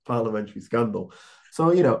parliamentary scandal.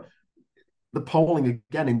 So the polling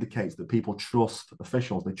again indicates that people trust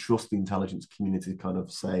officials. They trust the intelligence community to kind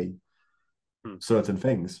of say Hmm. certain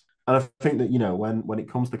things. And I think that when it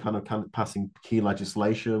comes to kind of passing key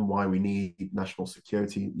legislation, why we need national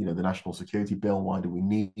security, the national security bill, why do we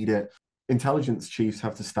need it? Intelligence chiefs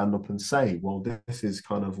have to stand up and say, well, this is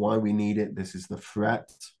kind of why we need it. This is the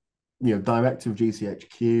threat. Director of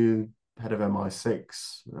GCHQ, head of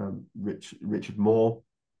MI6, Richard Moore,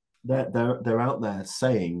 they're out there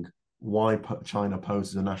saying why China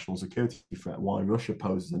poses a national security threat, why Russia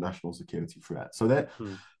poses a national security threat. So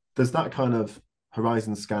Hmm. there's that kind of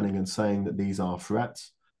horizon scanning and saying that these are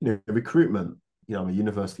threats. Recruitment. I'm a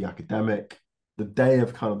university academic. The day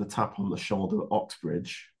of kind of the tap on the shoulder at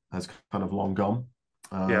Oxbridge has kind of long gone.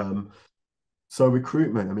 Yeah. So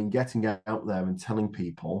recruitment, I mean, getting out there and telling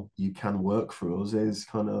people you can work for us is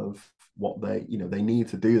kind of what they need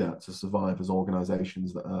to do that to survive as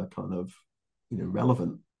organizations that are kind of,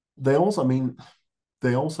 relevant. They also, I mean,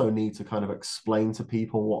 they also need to kind of explain to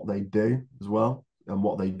people what they do as well and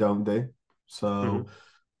what they don't do. Mm-hmm.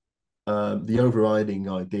 So the overriding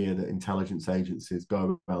idea that intelligence agencies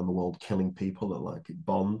go around the world killing people at like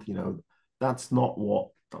Bond, that's not what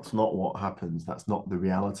happens. That's not the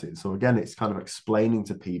reality. So again, it's kind of explaining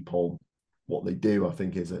to people what they do. I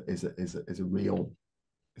think is a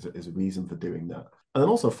reason for doing that. And then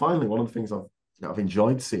also finally, one of the things I've I've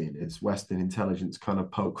enjoyed seeing is Western intelligence kind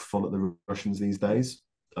of poke fun at the Russians these days.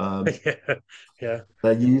 Um, Yeah, yeah,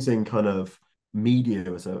 they're using kind of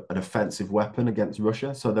media as an offensive weapon against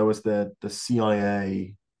Russia. So there was the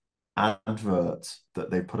CIA advert that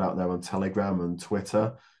they put out there on Telegram and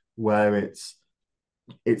Twitter, where it's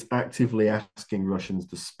actively asking Russians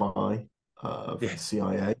to spy for yeah, the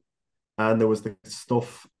CIA. And there was the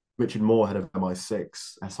stuff. Richard Moore, head of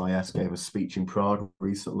MI6 SIS, gave a speech in Prague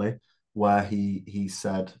recently where he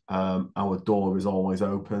said, our door is always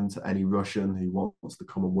open to any Russian who wants to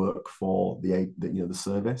come and work for the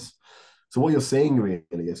service. So what you're seeing really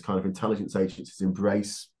is kind of intelligence agencies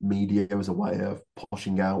embrace media as a way of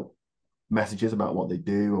pushing out messages about what they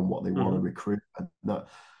do and what they want to hmm. recruit, and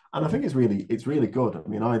I think it's really good. I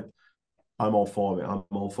mean, I'm all for it. I'm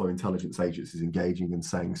all for intelligence agencies engaging and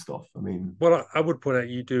saying stuff. I mean, Well, I would point out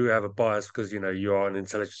you do have a bias because you are an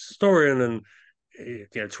intelligence historian, and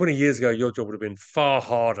 20 years ago your job would have been far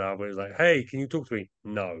harder. Where it's like, hey, can you talk to me?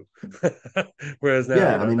 No. Whereas now,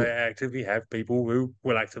 yeah, I they mean, actively have people who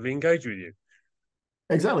will actively engage with you.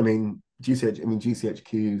 exactly. I mean,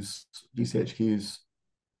 GCHQ's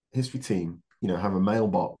history team, have a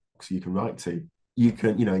mailbox you can write to. You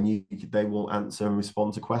can, and they will answer and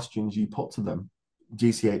respond to questions you put to them.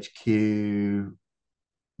 GCHQ,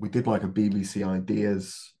 we did like a BBC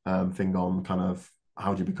Ideas thing on kind of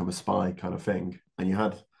how do you become a spy kind of thing, and you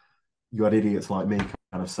had idiots like me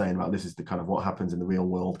kind of saying about this is the kind of what happens in the real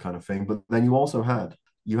world kind of thing. But then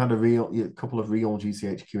you had a couple of real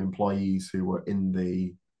GCHQ employees who were in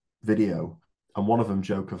the video, and one of them,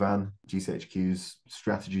 Joe Cavan, GCHQ's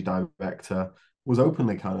strategy director, was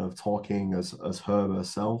openly kind of talking as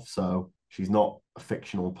herself. So she's not a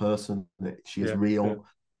fictional person; she is Yeah, yeah, real,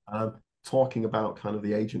 talking about kind of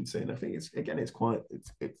the agency. And I think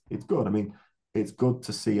it's good. I mean, it's good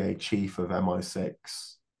to see a chief of MI6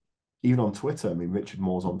 even on Twitter. I mean, Richard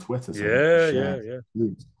Moore's on Twitter saying he yeah, yeah, shares yeah,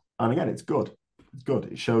 news. And again, it's good. It's good.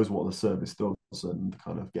 It shows what the service does and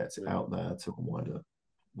kind of gets it yeah. out there to a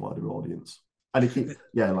wider audience. And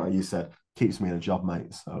yeah, like you said, keeps me in a job,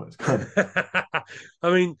 mate. So it's kind of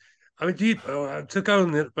I mean, do you to go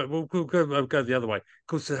on the, but we'll go the other way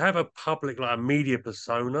because to have a public like a media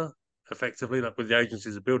persona, effectively, like with the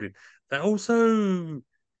agencies are building, that also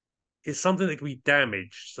is something that can be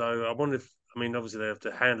damaged. So I wonder if, I mean, obviously they have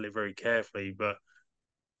to handle it very carefully, but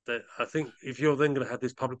that I think if you're then going to have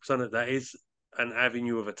this public persona, that is an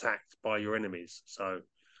avenue of attack by your enemies. So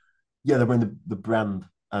yeah, they're in the brand,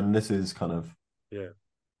 and this is kind of yeah,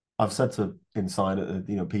 I've said to insider,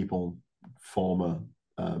 people, former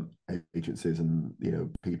agencies, and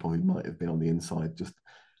people who might have been on the inside, just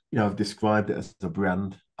have described it as a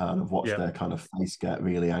brand, and I've watched yeah, their kind of face get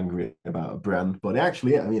really angry about a brand, but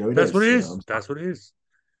actually, yeah, it that's what is. it is. That's what it is.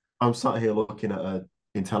 I'm sat here looking at an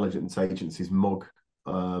intelligence agency's mug,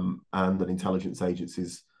 and an intelligence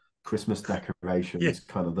agency's Christmas Yeah, decorations,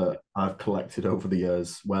 kind of that I've collected over the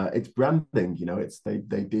years, where it's branding.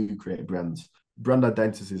 They do create brands. Brand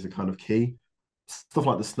identities are kind of key. Stuff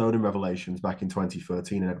like the Snowden revelations back in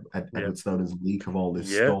 2013 and yeah, Edward Snowden's leak of all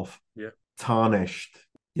this yeah, stuff yeah, tarnished.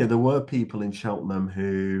 Yeah, there were people in Cheltenham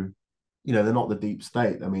who, they're not the deep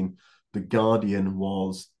state. I mean, the Guardian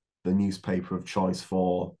was the newspaper of choice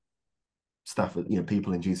for staff,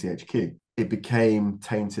 people in GCHQ. It became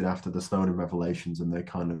tainted after the Snowden revelations, and they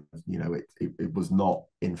kind of, it was not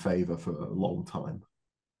in favor for a long time.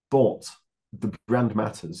 But the brand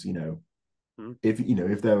matters, mm,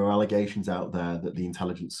 if there are allegations out there that the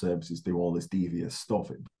intelligence services do all this devious stuff,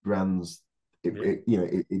 yeah,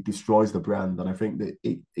 it destroys the brand, and I think that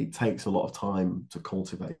it takes a lot of time to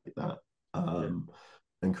cultivate that, yeah,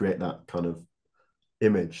 and create that kind of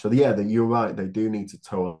image. So yeah, you're right. They do need to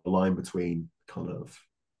toe a line between kind of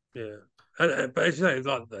yeah. But as you say,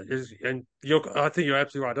 like, and I think you're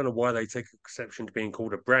absolutely right. I don't know why they take exception to being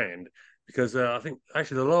called a brand because I think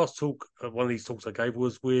actually the last talk, one of these talks I gave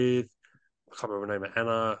was with I can't remember her name,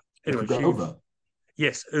 Anna. Anyway, she over.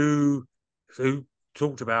 yes, who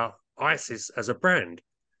talked about ISIS as a brand,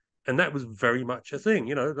 and that was very much a thing.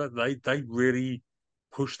 That they really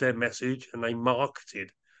pushed their message and they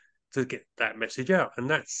marketed to get that message out, and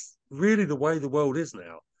that's really the way the world is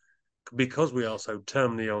now because we are so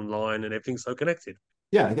terminally online and everything's so connected.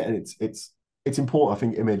 Yeah, again, it's important. I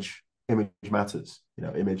think image matters.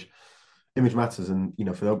 Image matters, and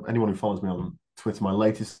for anyone who follows me on Twitter, my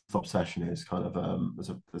latest obsession is kind of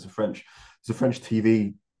there's a French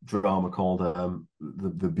TV drama called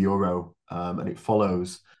the Bureau, and it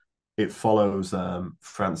follows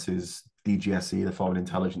France's DGSE, the Foreign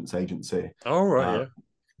Intelligence Agency, All right, uh,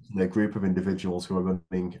 yeah, a group of individuals who are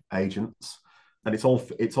running agents, and it's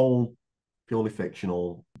all purely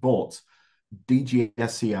fictional, but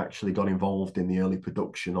DGSC actually got involved in the early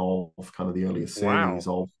production of kind of the earlier Wow. series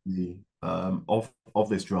of the of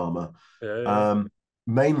this drama, Yeah, yeah. um,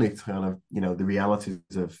 mainly to kind of the realities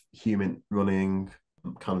of human running,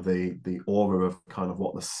 kind of the aura of kind of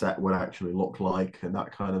what the set would actually look like and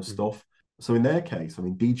that kind of Mm. stuff. So in their case, I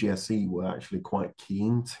mean, DGSE were actually quite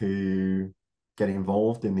keen to get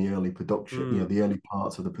involved in the early production, Mm. the early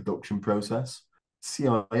parts of the production process.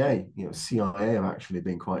 CIA have actually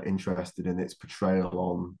been quite interested in its portrayal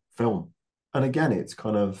on film. And again, it's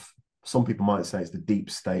kind of, some people might say it's the deep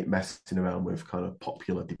state messing around with kind of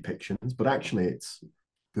popular depictions, but actually it's,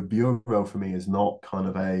 the Bureau for me is not kind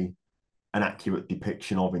of an accurate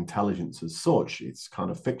depiction of intelligence as such. It's kind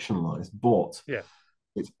of fictionalized, but Yeah,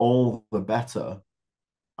 it's all the better,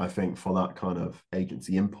 I think, for that kind of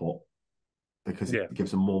agency input because it yeah,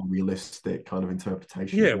 gives a more realistic kind of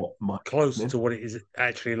interpretation of yeah. what might Close happen. to what it is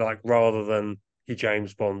actually like, rather than your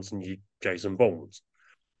James Bonds and your Jason Bonds.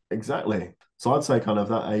 Exactly. So I'd say kind of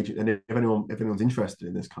that age, and if anyone's interested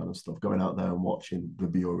in this kind of stuff, going out there and watching the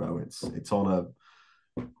Bureau, it's on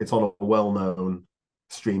a well-known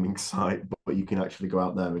streaming site, but you can actually go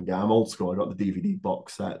out there and get. I'm old school. I got the DVD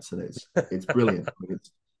box sets, and it's brilliant. I mean,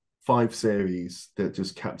 it's 5 series that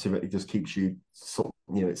just captivate. It just keeps you,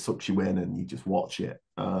 it sucks you in, and you just watch it.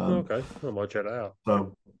 Okay, I might check that out.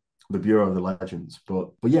 So the Bureau of the Legends, but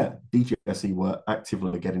yeah, DGSE were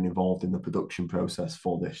actively getting involved in the production process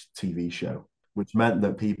for this TV show, which meant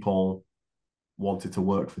that people wanted to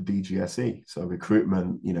work for DGSE. So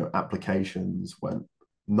recruitment, applications went,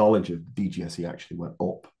 knowledge of DGSE actually went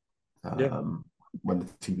up Yeah, um, when the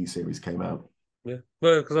TV series came out. yeah.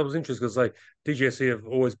 Well, because I was interested, because like DGSE have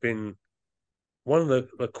always been one of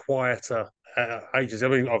the quieter agencies. I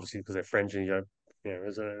mean, obviously because they're French, and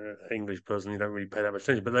as an English person, you don't really pay that much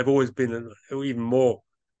attention. But they've always been even more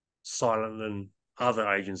silent than other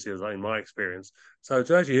agencies, like, in my experience. So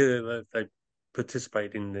to actually hear that they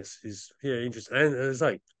participate in this is, yeah, interesting, and it's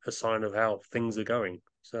like a sign of how things are going.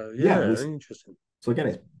 So Yeah, and yeah, interesting. so again,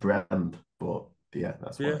 it's brand, but yeah,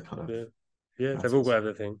 that's why Yeah, it kind of yeah, yeah. They've all matters. got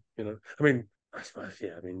their thing. I mean, I suppose,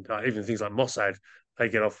 yeah. I mean, like, even things like Mossad, they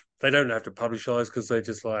get off. They don't have to publicize because they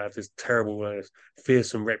just like have this terrible,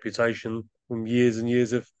 fearsome reputation from years and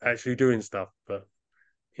years of actually doing stuff. But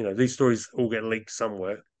these stories all get leaked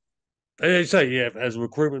somewhere. And as you say, yeah, as a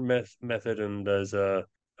recruitment method, and as a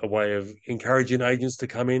way of encouraging agents to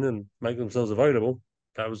come in and make themselves available.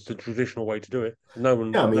 That was the traditional way to do it. No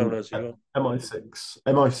one, Yeah, I no one mean, knows who you are.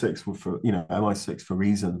 MI6 were for MI6 for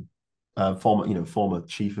reason. Former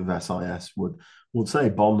chief of SIS would say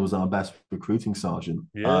Bond was our best recruiting sergeant.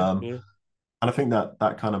 Yeah, yeah. And I think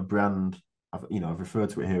that kind of brand, I've referred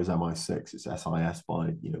to it here as MI6. It's SIS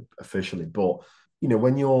by officially, but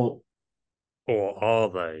when you're, Or are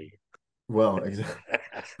they? well, exactly.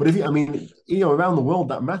 But I mean, around the world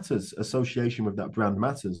that matters. Association with that brand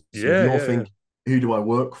matters. So if Yeah, you're yeah, yeah. thinking, who do I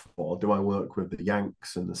work for? Do I work with the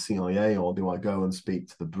Yanks and the CIA, or do I go and speak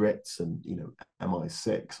to the Brits and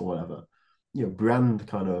MI6 or whatever? Brand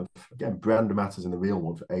kind of, again, brand matters in the real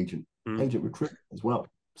world for Mm. agent recruitment as well.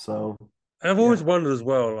 So And I've yeah, always wondered as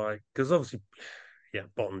well, like, because obviously, yeah,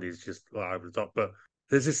 Bond is just like over the top, but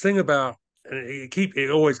there's this thing about, and it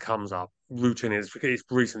always comes up. Routine is, it's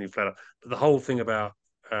recently flat up, but the whole thing about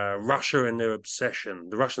Russia and their obsession,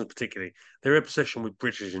 the Russians particularly, their obsession with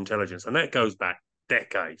British intelligence, and that goes back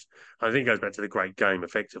decades. I think it goes back to the Great Game,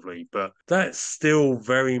 effectively, but that's still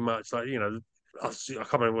very much like, I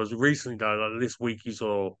can't remember, it was recently though, like this week you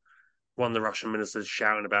saw one of the Russian ministers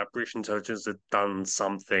shouting about British intelligence had done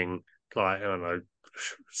something like, I don't know,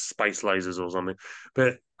 space lasers or something.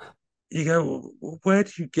 But you go, where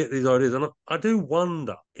do you get these ideas? And I do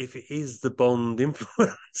wonder if it is the Bond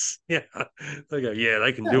influence. Yeah, they go, yeah,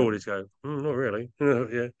 they can do yeah, all this. Go, not really.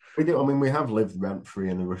 Yeah, we do. I mean, we have lived rent free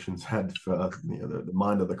in the Russians' head for the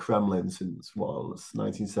mind of the Kremlin since, well, it's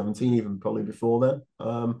 1917, even probably before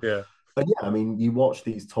then. yeah. And yeah, I mean, you watch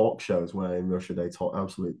these talk shows where in Russia they talk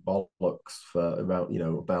absolute bollocks about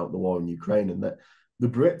the war in Ukraine, and that the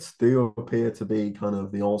Brits do appear to be kind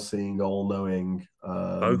of the all-seeing, all-knowing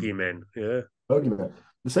Bogeymen. Yeah. bogeyman.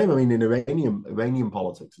 The same, I mean, in Iranian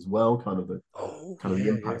politics as well, Oh, kind of the yeah,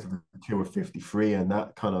 yeah. impact of the Coup of '53 and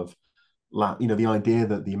that kind of the idea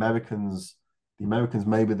that the Americans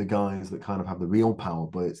may be the guys that kind of have the real power,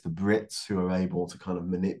 but it's the Brits who are able to kind of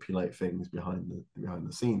manipulate things behind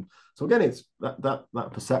the scene. So again, it's that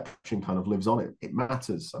perception kind of lives on. It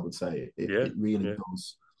matters. I would say it Yeah, it really yeah.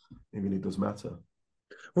 does. It really does matter.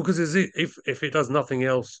 Well, because if it does nothing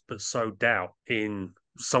else but sow doubt in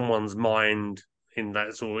someone's mind, in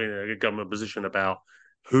that sort of, in a government position, about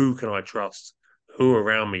who can I trust, who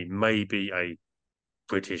around me may be a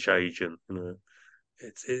British agent.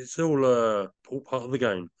 It's all part of the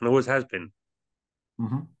game, and always has been.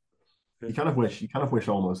 Hmm. Yeah. You kind of wish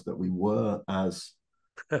almost that we were as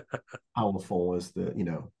powerful as the,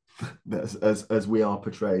 as we are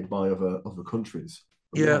portrayed by other countries.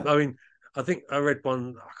 But Yeah, yeah, I mean, I think I read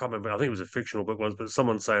one. I can't remember. I think it was a fictional book once, but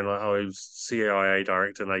someone saying like, "Oh, he was CIA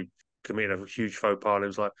director and they committed a huge faux pas." And it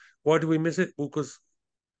was like, "Why do we miss it?" Well, because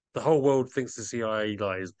the whole world thinks the CIA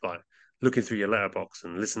like is like looking through your letterbox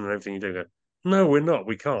and listening to everything you do. Go, no, we're not.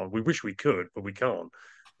 We can't. We wish we could, but we can't.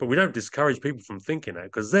 But we don't discourage people from thinking that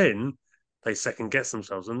because then they second guess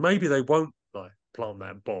themselves and maybe they won't like plant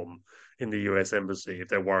that bomb in the US embassy if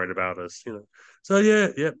they're worried about us. So yeah.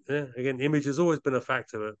 Again, image has always been a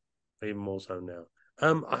factor, but even more so now.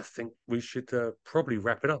 I think we should probably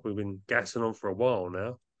wrap it up. We've been gassing on for a while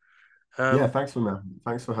now. yeah. Um,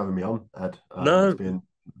 Thanks for having me on, Ed. It's no, been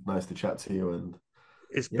nice to chat to you, and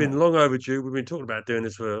it's yeah, been long overdue. We've been talking about doing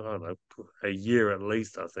this for, I don't know, a year at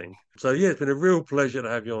least, I think. So, yeah, it's been a real pleasure to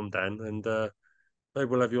have you on, Dan. And maybe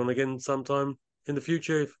we'll have you on again sometime in the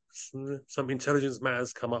future if some intelligence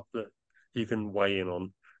matters come up that you can weigh in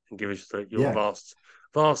on and give us your yeah.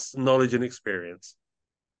 vast knowledge and experience.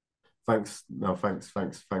 Thanks. No, thanks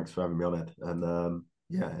for having me on, Ed. And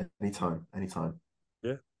yeah, anytime.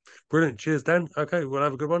 Yeah. Brilliant. Cheers, Dan. Okay, we'll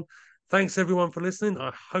have a good one. Thanks, everyone, for listening.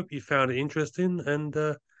 I hope you found it interesting. And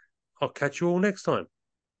I'll catch you all next time.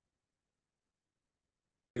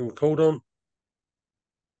 Record on.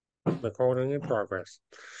 Recording in progress.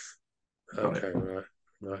 Got it. Okay,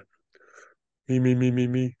 right.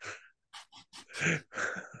 Me.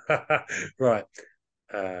 Right.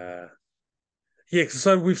 Uh, yeah,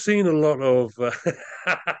 so we've seen a lot of.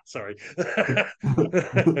 Sorry.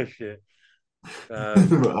 Shit.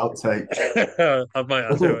 Outtake. I might.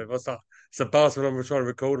 I tell you, if I start, it's a bastard when I'm trying to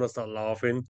record and I start laughing.